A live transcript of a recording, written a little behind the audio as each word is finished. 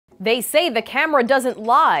They say the camera doesn't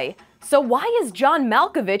lie, so why is John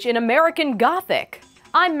Malkovich in American Gothic?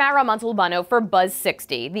 I'm Mara Montalbano for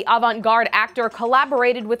Buzz60. The avant-garde actor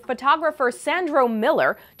collaborated with photographer Sandro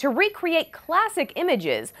Miller to recreate classic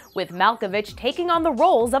images, with Malkovich taking on the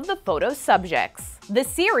roles of the photo subjects. The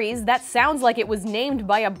series, that sounds like it was named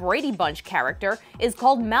by a Brady Bunch character, is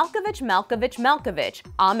called Malkovich,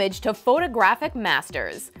 homage to photographic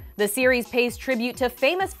masters. The series pays tribute to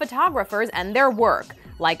famous photographers and their work,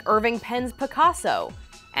 like Irving Penn's Picasso,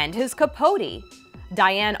 and his Capote,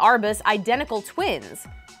 Diane Arbus' identical twins,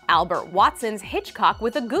 Albert Watson's Hitchcock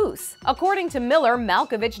with a goose. According to Miller,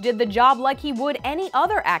 Malkovich did the job like he would any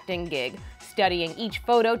other acting gig, studying each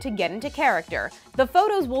photo to get into character. The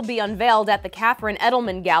photos will be unveiled at the Catherine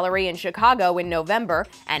Edelman Gallery in Chicago in November,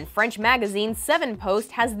 and French magazine Seven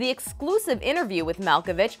Post has the exclusive interview with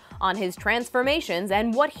Malkovich on his transformations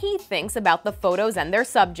and what he thinks about the photos and their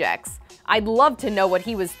subjects. I'd love to know what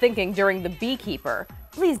he was thinking during The Beekeeper.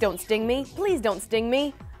 Please don't sting me. Please don't sting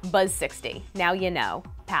me. Buzz60. Now you know.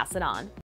 Pass it on.